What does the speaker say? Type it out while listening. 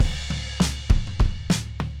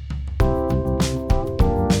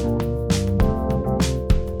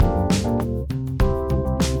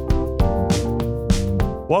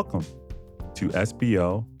Welcome to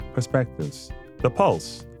SBO Perspectives, the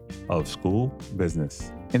pulse of school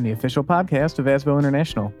business. In the official podcast of ASBO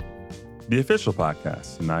International. The official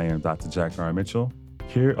podcast, and I am Dr. Jack R. Mitchell,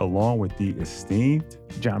 here along with the esteemed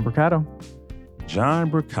John Bricado. John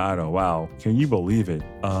Bricado. Wow, can you believe it?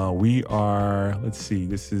 We are, this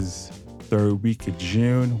is third week of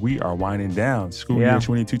June. We are winding down. School year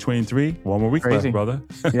 22-23. One more week left, brother.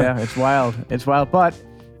 Yeah, it's wild. It's wild. But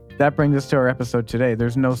that brings us to our episode today.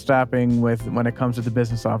 There's no stopping when it comes to the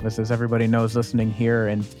business office, as everybody knows listening here.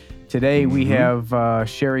 And today we have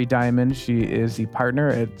Shari Diamond. She is the partner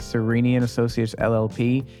at Cerini and Associates,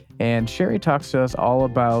 LLP. And Shari talks to us all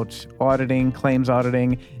about auditing, claims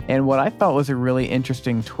auditing. And what I thought was a really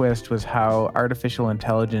interesting twist was how artificial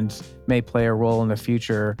intelligence may play a role in the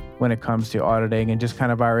future when it comes to auditing and just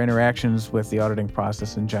kind of our interactions with the auditing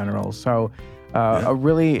process in general. So a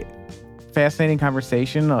really fascinating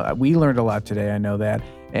conversation. We learned a lot today, I know that.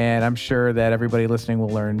 And I'm sure that everybody listening will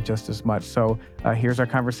learn just as much. So here's our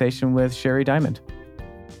conversation with Shari Diamond.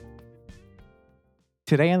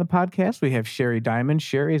 Today on the podcast, we have Shari Diamond.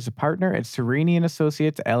 Shari is a partner at Cerini and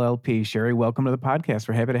Associates, LLP. Shari, welcome to the podcast.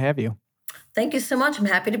 We're happy to have you. Thank you so much. I'm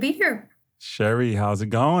happy to be here. Shari, how's it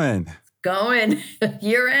going? Going.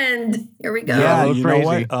 Year end. Here we go. Yeah, you know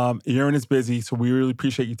what? Year end is busy, so we really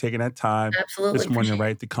appreciate you taking that time this morning,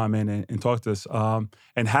 right, to come in and talk to us.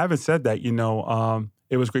 And having said that,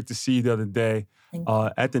 it was great to see you the other day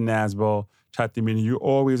at the NASBO chat meeting. You're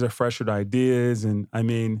always fresh with ideas, and I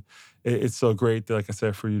mean, it's so great, like I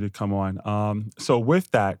said, for you to come on. So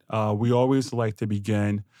with that, we always like to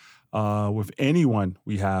begin with anyone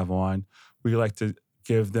we have on. We like to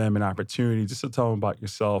give them an opportunity just to tell them about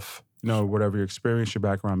yourself, whatever your experience, your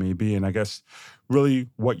background may be, and I guess really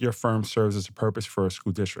what your firm serves as a purpose for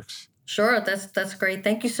school districts. Sure, that's great.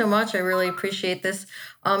 Thank you so much. I really appreciate this.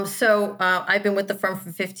 So I've been with the firm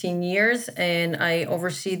for 15 years, and I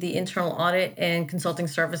oversee the internal audit and consulting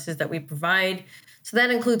services that we provide. So that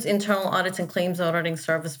includes internal audits and claims auditing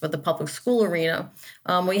service for the public school arena.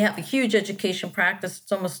 We have a huge education practice.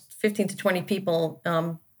 It's almost 15 to 20 people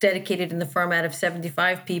dedicated in the firm out of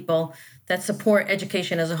 75 people that support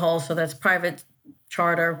education as a whole. So that's private,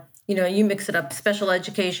 charter, you mix it up, special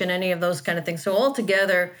education, any of those kind of things. So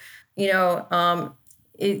altogether,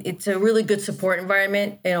 it's a really good support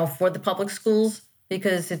environment, for the public schools,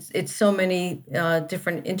 because it's so many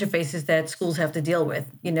different interfaces that schools have to deal with,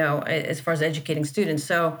 as far as educating students.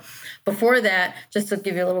 So before that, just to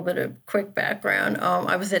give you a little bit of quick background,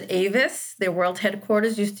 I was at Avis. Their world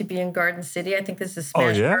headquarters used to be in Garden City. I think this is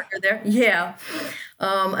Smash Burger there. Yeah.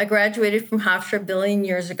 I graduated from Hofstra a billion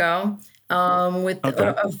years ago with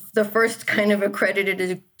the first kind of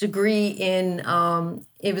accredited degree in,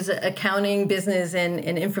 it was accounting, business, and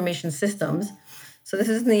information systems. So this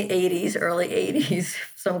is in the 80s, early 80s,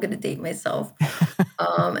 so I'm going to date myself.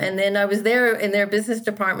 And then I was there in their business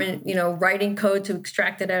department, writing code to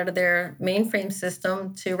extract it out of their mainframe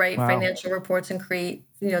system to write financial reports and create,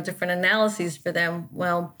 different analyses for them.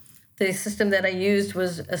 Well, the system that I used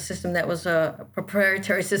was a system that was a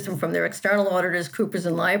proprietary system from their external auditors, Coopers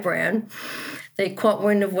and Lybrand. They caught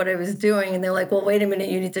wind of what I was doing, and they're like, well, wait a minute,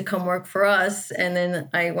 you need to come work for us. And then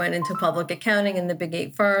I went into public accounting in the big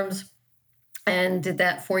 8 firms. And did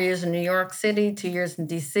that 4 years in New York City, 2 years in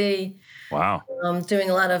D.C. Wow.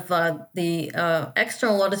 Doing a lot of the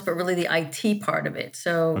external audits, but really the IT part of it.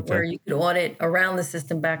 So where you could audit around the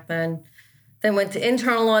system back then. Then went to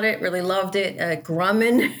internal audit, really loved it at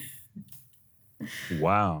Grumman.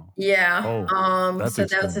 Wow. Yeah. So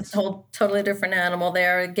that was a totally different animal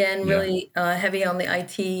there. Again, really heavy on the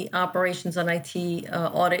IT operations, on IT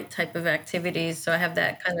audit type of activities. So I have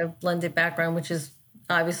that kind of blended background, which is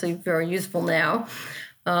obviously very useful now.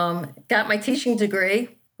 Got my teaching degree,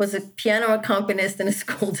 was a piano accompanist in a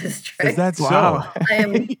school district. Is that so? Wow.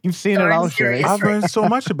 I You've seen it all, Shari. I've learned so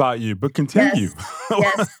much about you, but continue.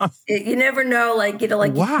 Yes. You never know, you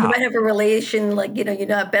might have a relation,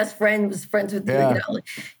 a best friend was friends with you,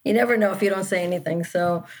 you never know if you don't say anything.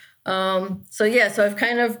 So I've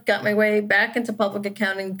kind of got my way back into public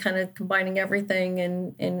accounting, kind of combining everything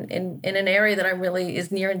in an area that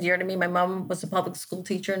is near and dear to me. My mom was a public school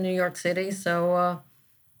teacher in New York City. So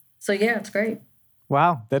it's great.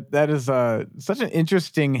 Wow. That is such an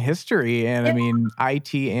interesting history. And I mean,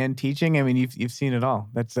 IT and teaching, I mean, you've seen it all.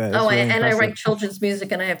 That's really and impressive. I write children's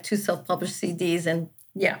music, and I have 2 self-published CDs, and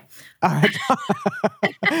Yeah. All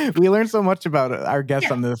right. We learned so much about our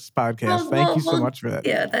guests on this podcast. Thank you so much for that.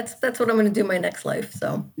 Yeah, that's what I'm going to do my next life.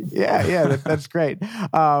 So yeah, that's great.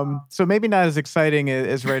 So maybe not as exciting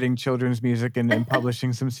as writing children's music and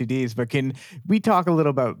publishing some CDs, but can we talk a little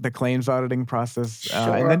about the claims auditing process,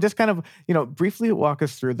 and then just kind of briefly walk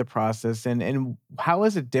us through the process and how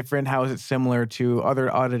is it different? How is it similar to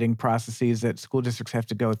other auditing processes that school districts have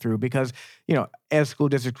to go through? Because as school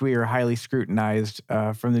districts, we are highly scrutinized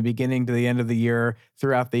from the beginning to the end of the year,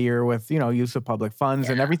 throughout the year with, use of public funds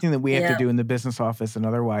and everything that we have to do in the business office and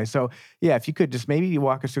otherwise. So yeah, if you could just maybe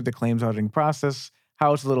walk us through the claims auditing process,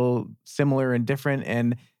 how it's a little similar and different.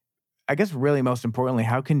 And I guess really most importantly,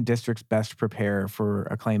 how can districts best prepare for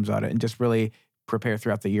a claims audit and just really prepare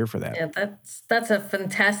throughout the year for that? Yeah, that's a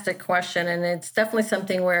fantastic question. And it's definitely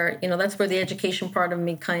something where, that's where the education part of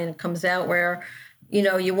me kind of comes out, where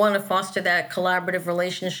you want to foster that collaborative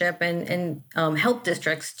relationship and help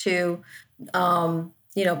districts to,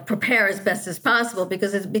 prepare as best as possible,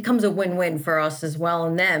 because it becomes a win-win for us as well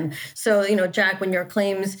and them. So, Jack, when your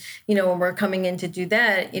claims, when we're coming in to do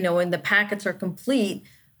that, when the packets are complete,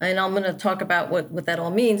 and I'm going to talk about what that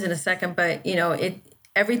all means in a second, but,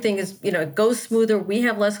 everything is, it goes smoother. We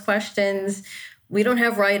have less questions. We don't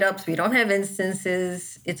have write-ups. We don't have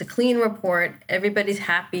instances. It's a clean report. Everybody's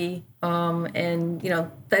happy. And,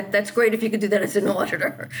 that's great if you could do that as an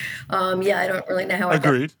auditor. I don't really know how.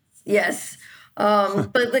 Agreed. Yes.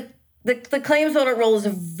 But the claims audit role is a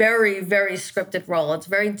very, very scripted role. It's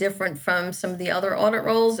very different from some of the other audit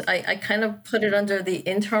roles. I kind of put it under the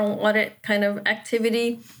internal audit kind of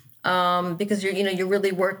activity. Because you're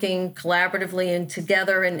really working collaboratively and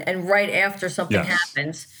together and right after something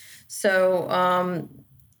happens. So,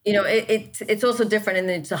 it's also different, and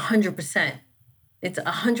it's 100%. It's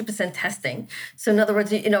 100% testing. So in other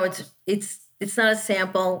words, it's not a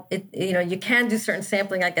sample. You can do certain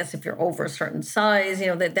sampling, I guess, if you're over a certain size.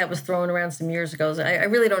 That was thrown around some years ago. So I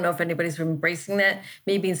really don't know if anybody's embracing that.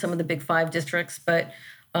 Maybe in some of the big 5 districts, but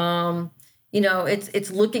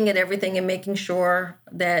it's looking at everything and making sure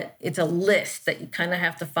that it's a list that you kind of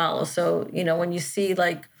have to follow. So when you see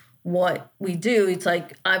like what we do, it's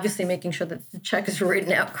like obviously making sure that the check is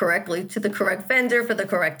written out correctly to the correct vendor for the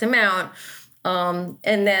correct amount. And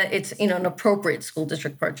that it's, an appropriate school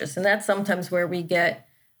district purchase. And that's sometimes where we get,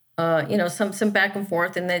 some back and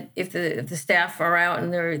forth. And that if the staff are out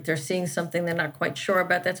and they're seeing something they're not quite sure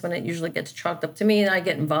about, that's when it usually gets chalked up to me and I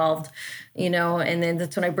get involved, and then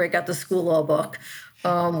that's when I break out the school law book.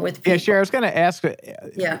 With people. Yeah, sure. I was going to ask,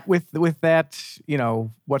 with that,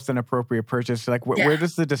 what's an appropriate purchase? Like, where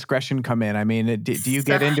does the discretion come in? I mean, do you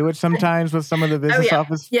get into it sometimes with some of the business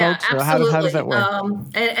office folks? Absolutely. How does that work?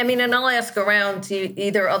 And I'll ask around to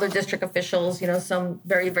either other district officials, some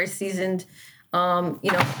very, very seasoned. I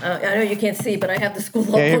know you can't see, but I have the school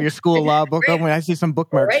law book. Yeah, you have your school law book. I see some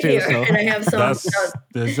bookmarks right too. Here. So. And I have some.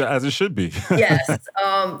 As it should be. Yes.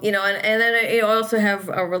 And then I also have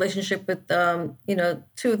a relationship with,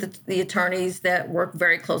 two of the attorneys that work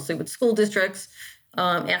very closely with school districts,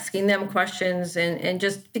 asking them questions and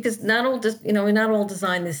just because not all, we're not all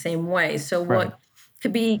designed the same way. So what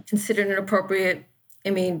could be considered an appropriate,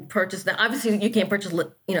 purchase. Now, obviously you can't purchase,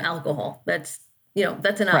 alcohol. That's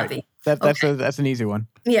an obvious. That's an easy one.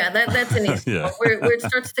 Yeah, that's an easy one. Where it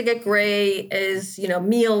starts to get gray is,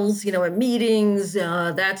 meals, at meetings.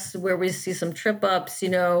 That's where we see some trip ups,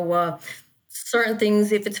 certain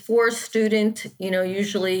things. If it's for a student,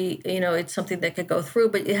 usually, it's something that could go through,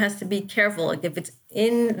 but it has to be careful. Like if it's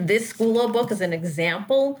in this school law book as an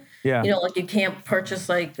example, like you can't purchase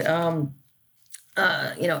like,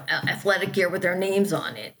 athletic gear with their names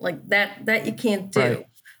on it. Like that you can't do.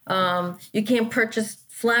 Right. You can't purchase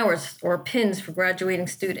flowers or pins for graduating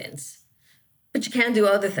students, but you can do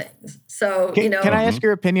other things. So, Can I ask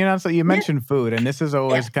your opinion on something? You mentioned food, and this is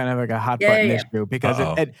always kind of like a hot button issue because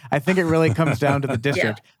I think it really comes down to the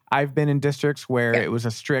district. I've been in districts where it was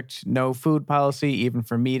a strict no food policy, even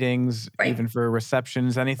for meetings, even for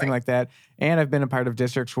receptions, anything like that. And I've been a part of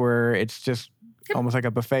districts where it's just almost like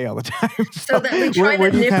a buffet all the time. So that we try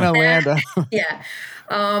where do you kind of land?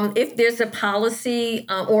 If there's a policy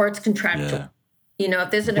or it's contractual,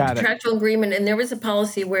 if there's a contractual agreement and there is a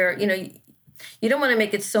policy where, you don't want to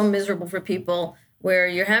make it so miserable for people where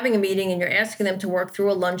you're having a meeting and you're asking them to work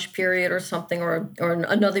through a lunch period or something or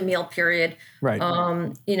another meal period. Right.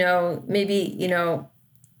 Maybe,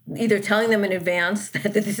 either telling them in advance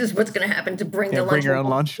that this is what's going to happen to bring the lunch. Bring your own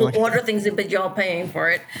lunch. We'll order things in, but you're all paying for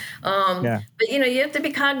it. But, you have to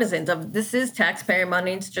be cognizant of this is taxpayer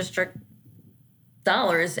money. It's district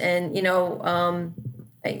dollars. And, we're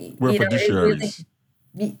fiduciaries.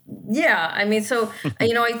 Yeah, I mean, so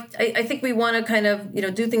I think we want to kind of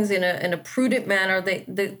do things in a prudent manner.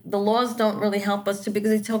 The laws don't really help us because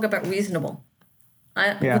they talk about reasonable.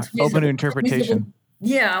 What's open to reasonable? interpretation.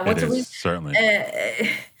 Yeah, It is, certainly.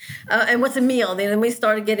 And what's a meal? Then we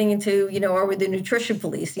started getting into, are we the nutrition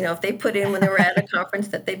police? If they put in when they were at a conference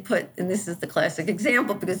that they put, and this is the classic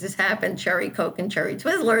example because this happened, cherry Coke and cherry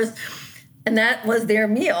Twizzlers, and that was their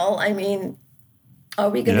meal. I mean, are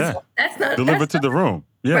we going to? That's not delivered to the room.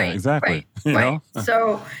 Yeah, right, exactly. Right.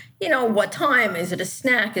 So, what time is it? A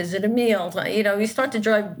snack? Is it a meal? You start to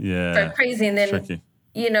drive crazy, and then tricky.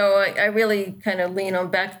 I really kind of lean on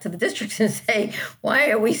back to the districts and say, why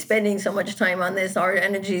are we spending so much time on this? Our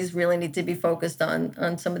energies really need to be focused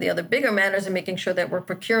on some of the other bigger matters and making sure that we're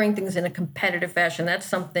procuring things in a competitive fashion. That's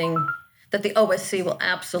something that the OSC will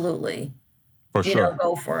absolutely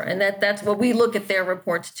go for. And that's what we look at their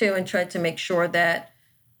reports too and try to make sure that,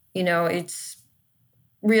 it's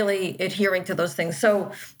really adhering to those things.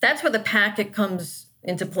 So that's where the packet comes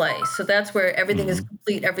into play. So that's where everything is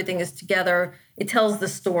complete, everything is together. It tells the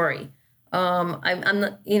story. I'm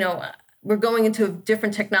not, we're going into a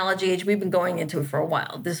different technology age. We've been going into it for a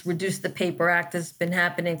while. This Reduce the Paper Act has been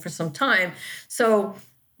happening for some time. So,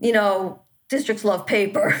 districts love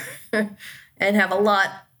paper and have a lot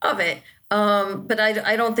of it. But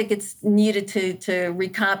I don't think it's needed to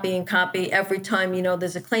recopy and copy every time,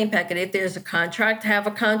 there's a claim packet. If there's a contract, have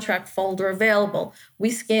a contract folder available. We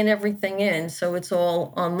scan everything in, so it's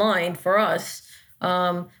all online for us.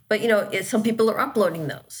 But, some people are uploading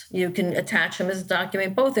those. You can attach them as a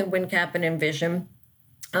document, both in WinCap and Envision.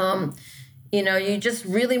 You just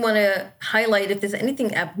really want to highlight if there's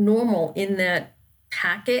anything abnormal in that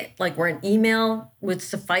packet, like where an email would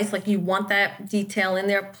suffice, like you want that detail in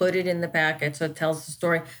there, put it in the packet so it tells the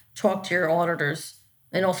story. Talk to your auditors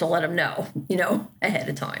and also let them know, ahead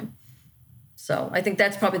of time. So I think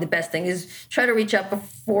that's probably the best thing is try to reach out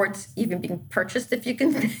before it's even being purchased if you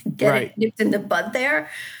can get it nipped in the bud there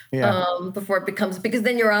before it becomes, because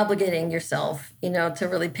then you're obligating yourself, to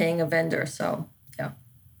really paying a vendor. So, yeah.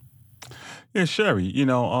 Yeah, Shari,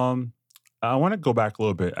 I want to go back a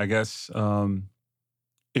little bit, I guess.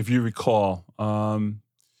 If you recall, when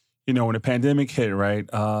the pandemic hit, right,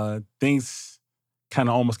 things kind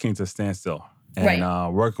of almost came to a standstill.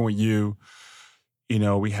 And working with you,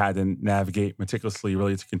 we had to navigate meticulously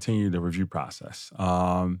really to continue the review process.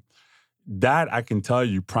 That I can tell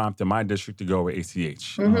you prompted my district to go with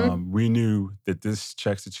ACH. We knew that this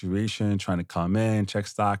check situation, trying to come in, check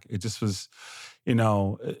stock, it just was,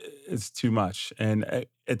 it's too much. And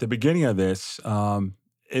at the beginning of this,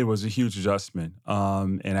 it was a huge adjustment.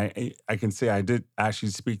 And I can say I did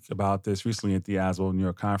actually speak about this recently at the ASWO New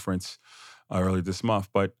York conference earlier this month.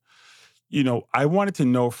 But, I wanted to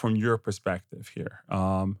know from your perspective here,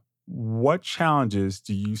 what challenges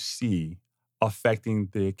do you see affecting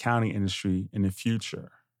the accounting industry in the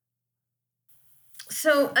future?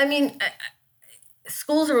 So, I mean,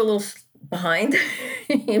 schools are a little behind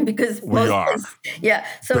because we are.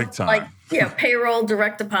 So big time. Payroll,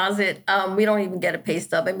 direct deposit. We don't even get a pay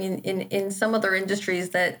stub. I mean, in some other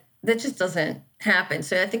industries that just doesn't happen.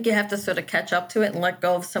 So I think you have to sort of catch up to it and let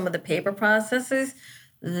go of some of the paper processes.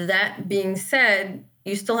 That being said,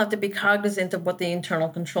 you still have to be cognizant of what the internal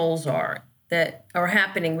controls are that are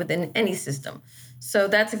happening within any system. So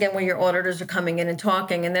that's, again, where your auditors are coming in and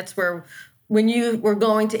talking. And that's where, when you were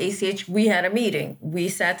going to ACH, we had a meeting. We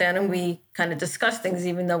sat down and we kind of discussed things,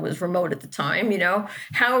 even though it was remote at the time.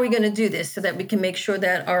 How are we going to do this so that we can make sure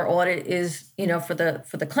that our audit is, for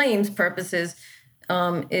the claims purposes,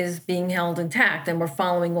 is being held intact and we're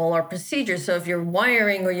following all our procedures. So if you're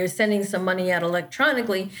wiring or you're sending some money out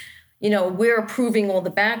electronically, we're approving all the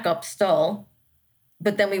backup still,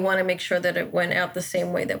 but then we want to make sure that it went out the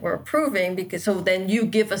same way that we're approving, because so then you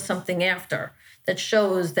give us something after that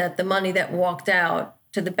shows that the money that walked out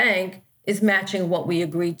to the bank is matching what we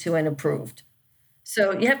agreed to and approved.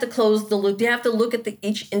 So you have to close the loop. You have to look at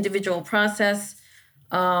each individual process.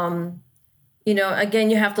 Again,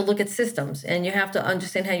 you have to look at systems and you have to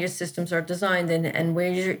understand how your systems are designed and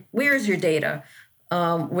where's your data?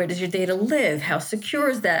 Where does your data live? How secure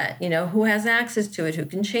is that? Who has access to it? Who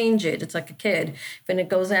can change it? It's like a kid. When it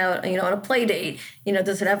goes out, on a play date,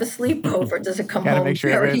 does it have a sleepover? Does it come home make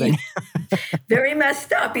sure everything very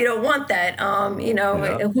messed up? You don't want that.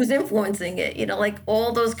 Who's influencing it? Like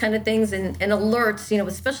all those kind of things and alerts,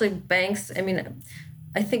 especially banks. I mean,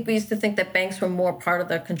 I think we used to think that banks were more part of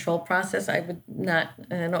the control process. I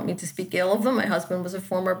don't mean to speak ill of them. My husband was a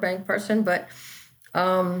former bank person, but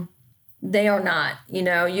they are not.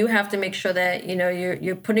 You have to make sure that,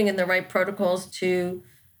 you're putting in the right protocols to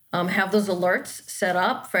have those alerts set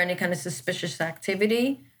up for any kind of suspicious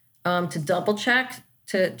activity, to double check,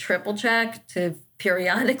 to triple check, to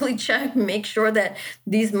periodically check, make sure that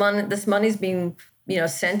this money's being,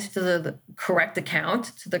 sent to the correct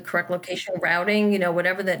account, to the correct location, routing,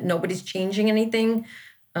 whatever, that nobody's changing anything.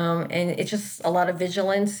 And it's just a lot of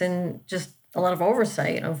vigilance and just a lot of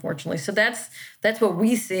oversight, unfortunately. So that's what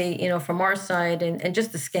we see, from our side, and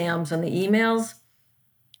just the scams on the emails.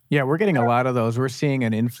 Yeah, we're getting a lot of those. We're seeing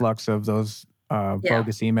an influx of those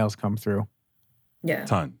bogus emails come through. Yeah.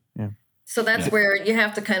 Ton. Yeah. So that's where you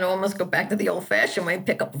have to kind of almost go back to the old-fashioned way,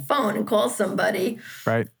 pick up a phone and call somebody.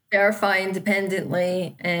 Right. Verify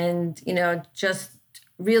independently, and, just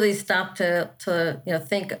really stop to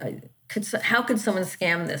think, how could someone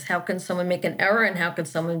scam this? How can someone make an error, and how could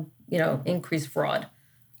someone, increase fraud?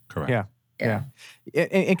 Correct. Yeah.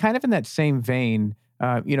 And kind of in that same vein,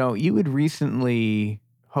 you had recently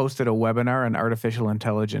hosted a webinar on artificial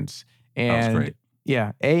intelligence. And that was great.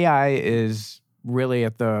 Yeah, AI is really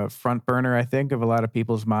at the front burner, I think, of a lot of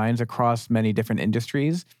people's minds across many different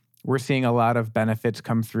industries. We're seeing a lot of benefits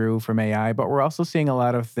come through from AI, but we're also seeing a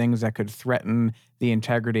lot of things that could threaten the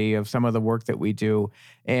integrity of some of the work that we do.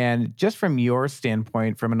 And just from your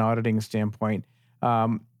standpoint, from an auditing standpoint,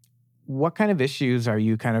 what kind of issues are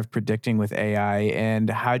you kind of predicting with AI, and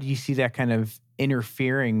how do you see that kind of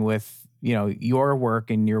interfering with, your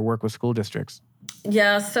work and your work with school districts?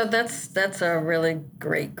 Yeah, so that's a really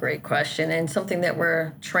great question, and something that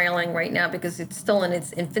we're trailing right now because it's still in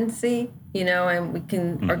its infancy, and we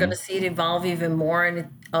are going to see it evolve even more, and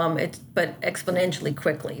but exponentially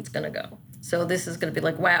quickly it's going to go. So this is going to be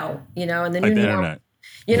like, wow, and the Like new the norm. internet.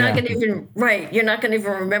 You're not going to even You're not going to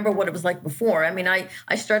even remember what it was like before. I mean, I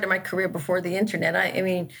started my career before the internet.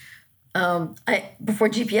 Before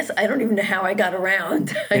GPS, I don't even know how I got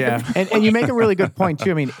around. Yeah, and you make a really good point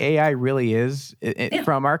too. I mean, AI really is,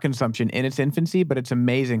 from our consumption, in its infancy, but it's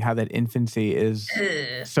amazing how that infancy is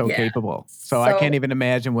so capable. So I can't even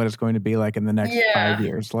imagine what it's going to be like in the next 5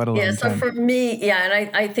 years, let alone 10. So for me,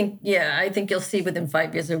 and I think you'll see within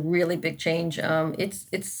 5 years a really big change.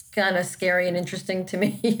 It's kind of scary and interesting to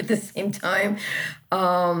me at the same time.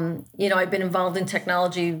 I've been involved in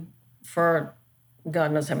technology for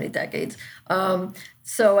God knows how many decades.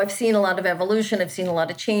 So I've seen a lot of evolution. I've seen a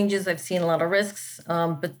lot of changes. I've seen a lot of risks.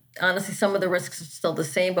 But honestly, some of the risks are still the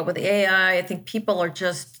same. But with AI, I think people are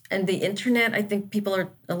and the internet, I think people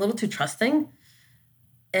are a little too trusting.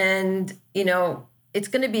 And, it's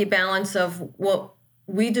going to be a balance of what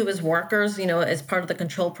we do as workers, as part of the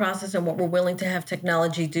control process, and what we're willing to have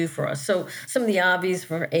technology do for us. So some of the obvious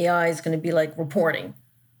for AI is going to be like reporting.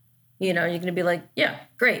 You're going to be like, yeah,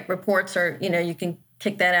 great. Reports are, you can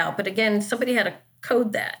kick that out. But again, somebody had to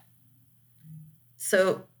code that.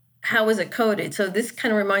 So how is it coded? So this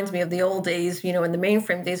kind of reminds me of the old days, in the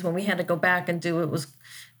mainframe days when we had to go back and do, it was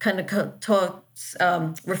kind of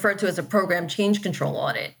referred to as a program change control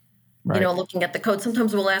audit. Right. Looking at the code.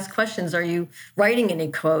 Sometimes we'll ask questions. Are you writing any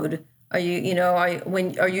code? Are you,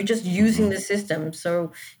 are you just using the system?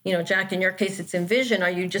 So, Jack, in your case, it's Envision. Are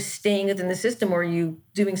you just staying within the system, or are you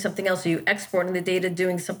doing something else? Are you exporting the data,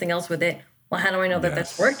 doing something else with it? Well, how do I know that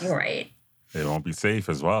that's working right? It won't be safe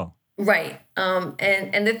as well. Right.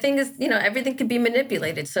 And the thing is, everything could be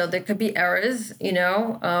manipulated. So there could be errors,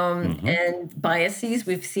 and biases.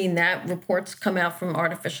 We've seen that reports come out from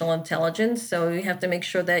artificial intelligence. So you have to make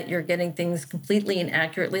sure that you're getting things completely and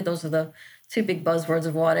accurately. Those are the two big buzzwords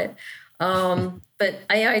of audit. But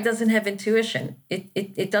AI doesn't have intuition.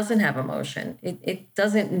 It doesn't have emotion. It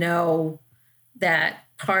doesn't know that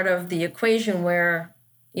part of the equation where,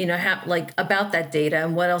 about that data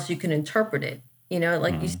and what else you can interpret it.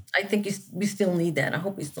 I think we still need that. I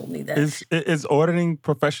hope we still need that. Is auditing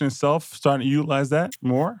profession itself starting to utilize that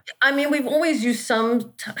more? I mean, we've always used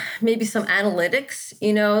maybe some analytics,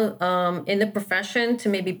 in the profession to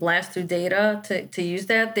maybe blast through data to use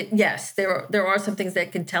that. Yes, there are some things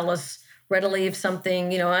that can tell us readily if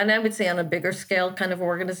something, and I would say on a bigger scale kind of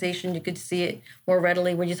organization, you could see it more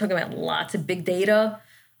readily when you're talking about lots of big data.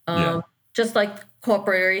 Just like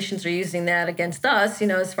corporations are using that against us,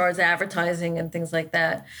 as far as advertising and things like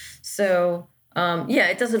that. So,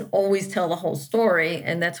 it doesn't always tell the whole story.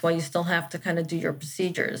 And that's why you still have to kind of do your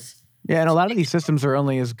procedures. Yeah, and a lot of these systems are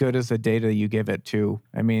only as good as the data you give it to.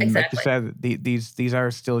 I mean, exactly. Like you said, these are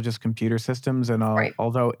still just computer systems, and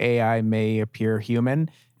although AI may appear human,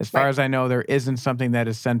 as far as I know, there isn't something that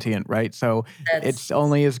is sentient, right? So it's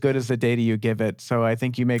only as good as the data you give it. So I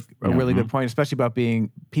think you make a really good point, especially about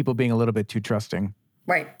people being a little bit too trusting.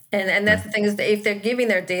 Right, and that's the thing is that if they're giving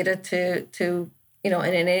their data to in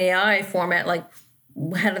an AI format, like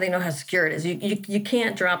how do they know how secure it is? You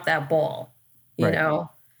can't drop that ball, you know.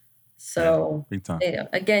 So, big time.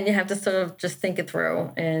 again, you have to sort of just think it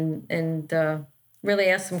through and really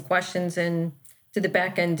ask some questions and do the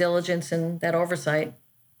back end diligence and that oversight.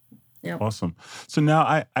 Yeah. Awesome. So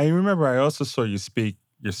now I remember I also saw you speak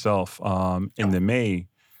yourself in the May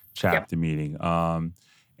chapter meeting.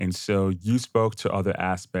 And so you spoke to other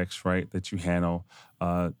aspects, right, that you handle,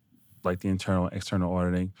 like the internal, external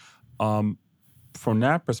auditing. From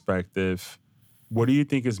that perspective, what do you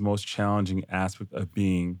think is most challenging aspect of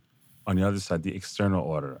being on the other side, the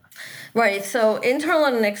external auditor? Right. So internal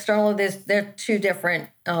and external, they're two different,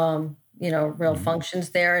 real functions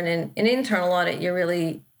there. And in internal audit,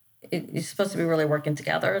 you're supposed to be really working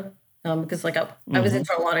together. Because I was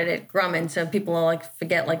internal audit at Grumman, so people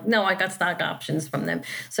forget no, I got stock options from them.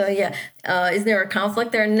 So is there a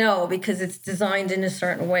conflict there? No, because it's designed in a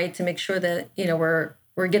certain way to make sure that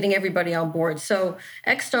we're getting everybody on board. So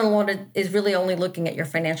external audit is really only looking at your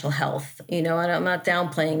financial health. And I'm not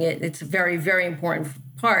downplaying it. It's a very, very important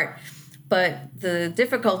part. But the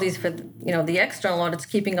difficulties for the external audit's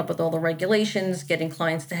keeping up with all the regulations, getting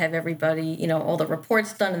clients to have everybody, all the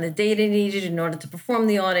reports done and the data needed in order to perform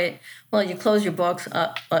the audit. Well, you close your books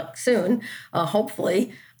soon,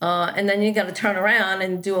 hopefully, and then you got to turn around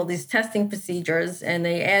and do all these testing procedures, and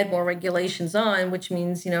they add more regulations on, which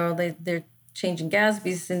means they're changing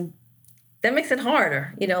GASBs, and that makes it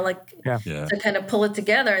harder, to kind of pull it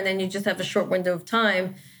together, and then you just have a short window of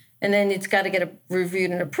time, and then it's got to get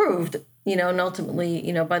reviewed and approved. And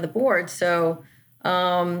ultimately, by the board. So,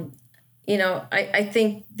 I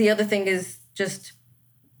think the other thing is just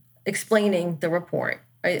explaining the report.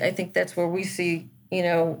 I think that's where we see,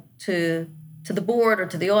 to the board or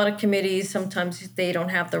to the audit committees, sometimes they don't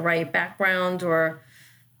have the right background or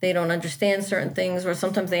they don't understand certain things, or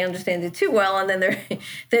sometimes they understand it too well. And then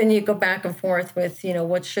then you go back and forth with,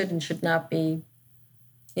 what should and should not be,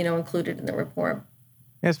 included in the report.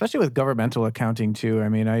 Yeah, especially with governmental accounting too. I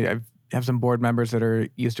mean, I have some board members that are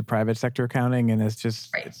used to private sector accounting, and it's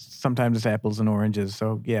just sometimes it's apples and oranges.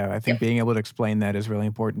 So I think being able to explain that is really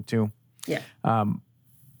important too. Yeah.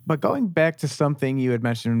 But going back to something you had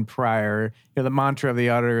mentioned prior, the mantra of the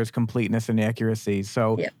auditor is completeness and accuracy.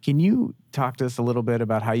 So can you talk to us a little bit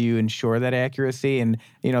about how you ensure that accuracy? And,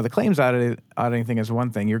 the claims auditing thing is one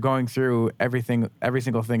thing. You're going through every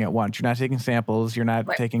single thing at once. You're not taking samples. You're not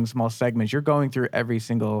taking small segments. You're going through every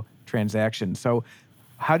single transaction. So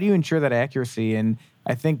how do you ensure that accuracy? And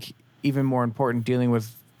I think even more important, dealing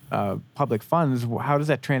with public funds, how does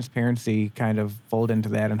that transparency kind of fold into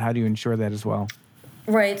that? And how do you ensure that as well?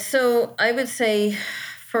 Right. So I would say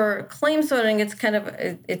for claims auditing, it's kind of,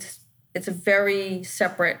 it's a very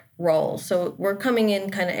separate role. So we're coming in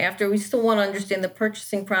kind of after. We still want to understand the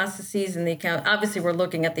purchasing processes and the account. Obviously, we're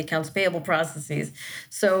looking at the accounts payable processes.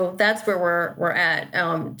 So that's where we're at,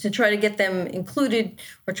 to try to get them included,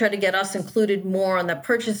 or try to get us included more on the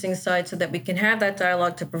purchasing side, so that we can have that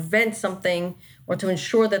dialogue to prevent something or to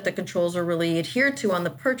ensure that the controls are really adhered to on the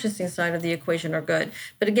purchasing side of the equation are good.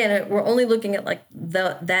 But again, we're only looking at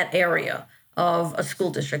that area of a school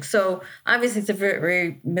district. So obviously it's a very,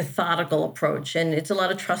 very methodical approach, and it's a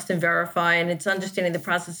lot of trust and verify, and it's understanding the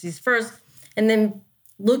processes first, and then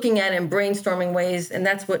looking at and brainstorming ways. And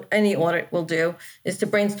that's what any audit will do, is to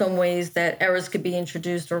brainstorm ways that errors could be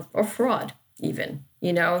introduced, or fraud even,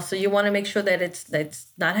 so you want to make sure that that's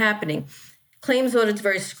not happening. Claims audit's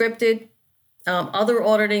very scripted. Other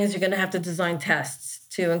auditings, you're going to have to design tests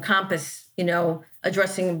to encompass,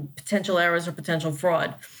 addressing potential errors or potential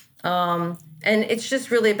fraud. And it's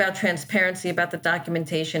just really about transparency, about the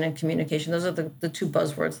documentation and communication. Those are the two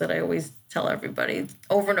buzzwords that I always tell everybody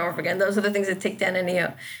over and over again. Those are the things that take down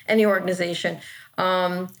any organization.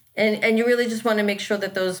 And you really just want to make sure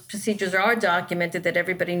that those procedures are documented, that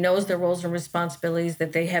everybody knows their roles and responsibilities,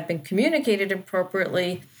 that they have been communicated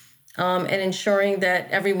appropriately, and ensuring that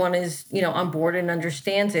everyone is, on board and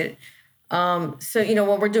understands it. So,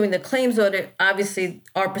 when we're doing the claims audit, obviously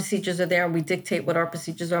our procedures are there, and we dictate what our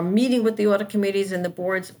procedures are. Meeting with the audit committees and the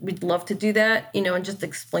boards, we'd love to do that, and just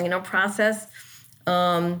explain our process.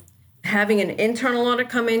 Having an internal audit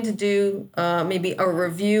come in to do maybe a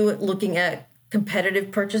review, looking at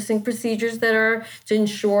competitive purchasing procedures that are to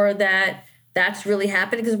ensure that that's really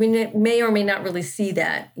happening, because we may or may not really see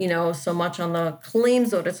that, so much on the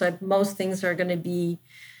claims audit side. Most things are going to be,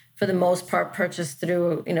 for the most part, purchased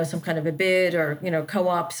through, some kind of a bid or,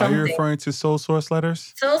 co-op, something. Are you referring to sole source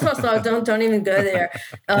letters? Sole source, don't even go there.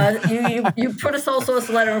 You put a sole source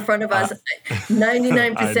letter in front of us,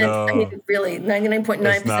 99%, I mean, really,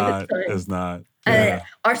 99.9% of the time. It's not. Yeah.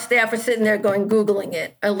 Our staff are sitting there Googling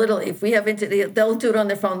it. Literally, if we have they'll do it on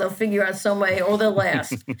their phone. They'll figure out some way, or they'll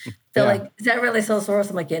ask. They're like, is that really sole source?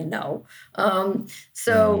 I'm like, yeah, no.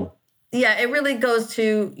 Yeah, it really goes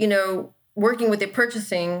to, working with the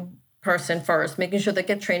purchasing person first, making sure they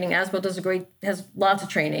get training. ASBO has lots of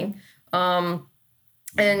training.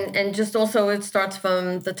 And just also it starts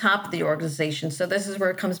from the top of the organization. So this is where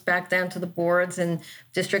it comes back down to the boards and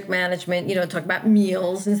district management, talk about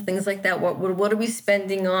meals and things like that. What are we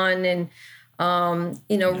spending on? And,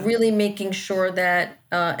 really making sure that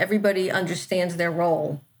everybody understands their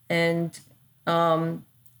role and,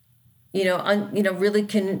 really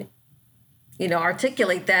can,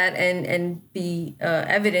 articulate that and be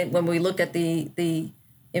evident when we look at the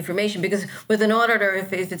information. Because with an auditor,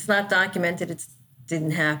 if it's not documented, it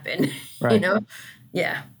didn't happen. Right.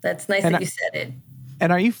 Yeah, that's nice that you said it.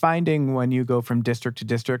 And are you finding when you go from district to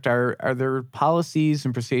district, are there policies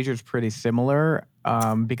and procedures pretty similar?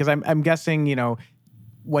 Because I'm guessing,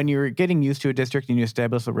 when you're getting used to a district and you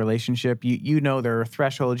establish a relationship, you know there are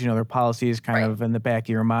thresholds, there are policies kind of in the back of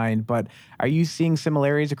your mind. But are you seeing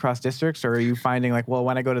similarities across districts, or are you finding like, well,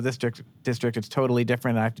 when I go to this district, it's totally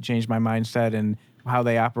different. I have to change my mindset and how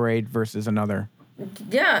they operate versus another?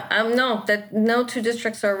 Yeah, no two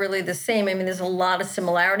districts are really the same. I mean, there's a lot of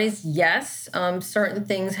similarities. Yes, certain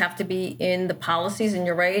things have to be in the policies, and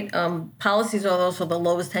you're right. Policies are also the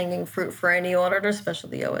lowest hanging fruit for any auditor,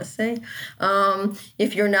 especially the OSA.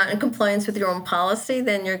 If you're not in compliance with your own policy,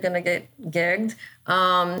 then you're going to get gagged.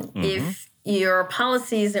 If your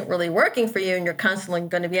policy isn't really working for you and you're constantly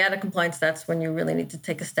going to be out of compliance, that's when you really need to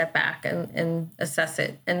take a step back and assess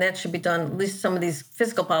it. And that should be done, at least some of these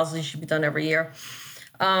fiscal policies should be done every year.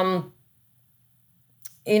 I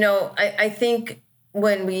think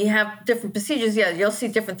when we have different procedures, you'll see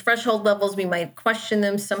different threshold levels. We might question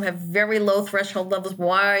them. Some have very low threshold levels.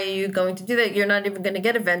 Why are you going to do that? You're not even going to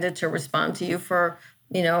get a vendor to respond to you for,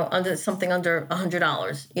 under something under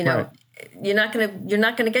 $100, Right. You're not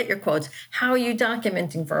gonna get your quotes. How are you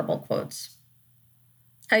documenting verbal quotes?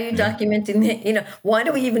 How are you documenting? Why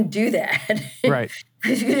do we even do that? Right.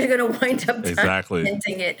 Because you're gonna wind up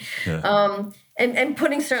documenting it, and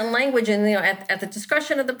putting certain language in, at the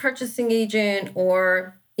discretion of the purchasing agent,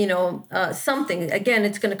 or something. Again,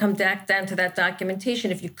 it's going to come back down to that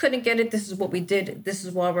documentation. If you couldn't get it, this is what we did. This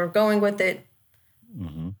is why we're going with it.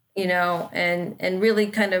 And really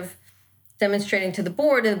kind of demonstrating to the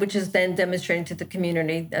board, which is then demonstrating to the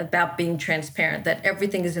community about being transparent, that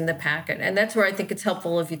everything is in the packet. And that's where I think it's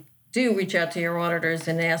helpful if you do reach out to your auditors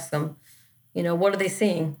and ask them, what are they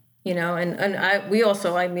seeing? We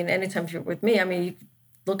also, anytime you're with me, you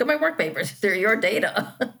look at my work papers. They're your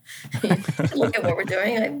data. You can look at what we're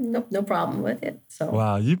doing. I have no problem with it. So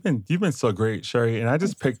wow, you've been so great, Shari. And I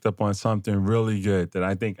just picked up on something really good that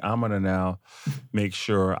I think I'm gonna now make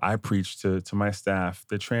sure I preach to my staff: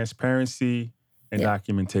 the transparency and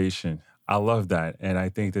documentation. I love that, and I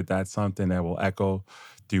think that that's something that will echo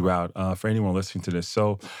throughout for anyone listening to this.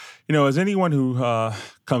 So, as anyone who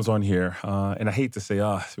comes on here, and I hate to say,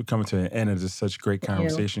 we're coming to the end of this such great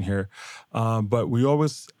conversation here, but we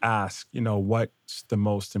always ask, what's the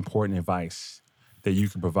most important advice that you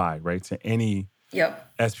can provide, right, to any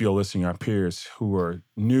SBO listening, our peers who are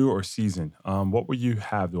new or seasoned? What would you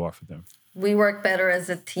have to offer them? We work better as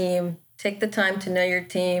a team. Take the time to know your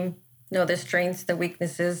team, know their strengths, their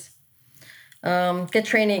weaknesses. Get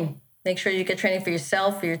training. Make sure you get training for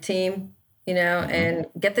yourself, for your team, and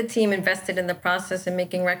get the team invested in the process and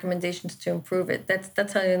making recommendations to improve it.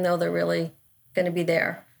 That's how you know they're really going to be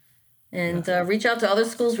there. And reach out to other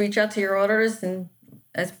schools, reach out to your auditors. And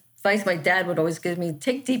as advice my dad would always give me,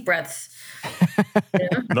 take deep breaths.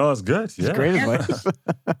 No, it's good. It's great advice.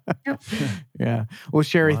 Yeah. Well,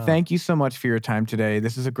 Shari, thank you so much for your time today.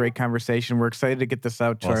 This is a great conversation. We're excited to get this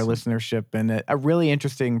out to our listenership, and a really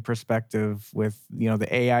interesting perspective with, the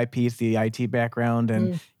AI piece, the IT background,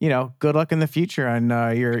 and, good luck in the future on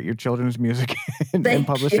your children's music and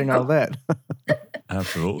publishing all that.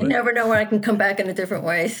 Absolutely. You never know when I can come back in a different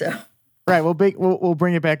way, so. Right. We'll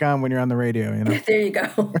bring it back on when you're on the radio, There you go.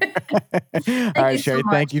 All right, Shari,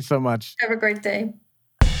 thank you so much. Have a great day.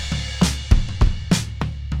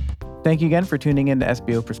 Thank you again for tuning in to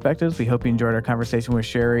SBO Perspectives. We hope you enjoyed our conversation with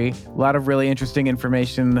Shari. A lot of really interesting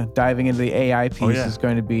information. Diving into the AI piece is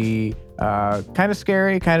going to be kind of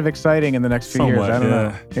scary, kind of exciting in the next few years. I don't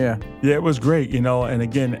know. Yeah, it was great, and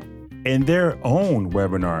again, in their own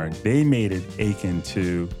webinar, they made it akin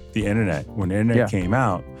to the internet. When the internet came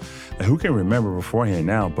out, who can remember beforehand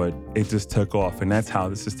now, but it just took off, and that's how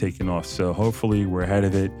this is taking off. So hopefully we're ahead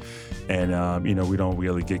of it, and we don't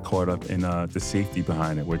really get caught up in the safety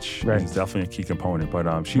behind it, which is definitely a key component.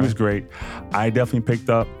 But she was great. I definitely picked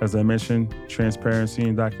up, as I mentioned, transparency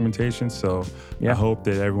and documentation. So I hope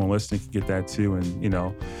that everyone listening can get that too. And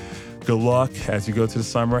good luck as you go to the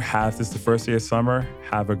summer. This is the first day of summer.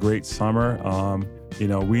 Have a great summer.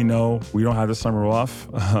 We know we don't have the summer off.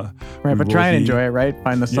 Right, but try and enjoy it, right?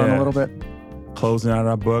 Find the sun a little bit. Closing out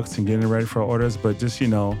our books and getting ready for orders, but just,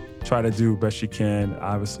 try to do the best you can,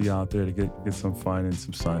 obviously, out there to get some fun and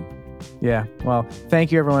some sun. Yeah. Well,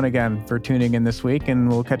 thank you everyone again for tuning in this week, and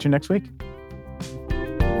we'll catch you next week.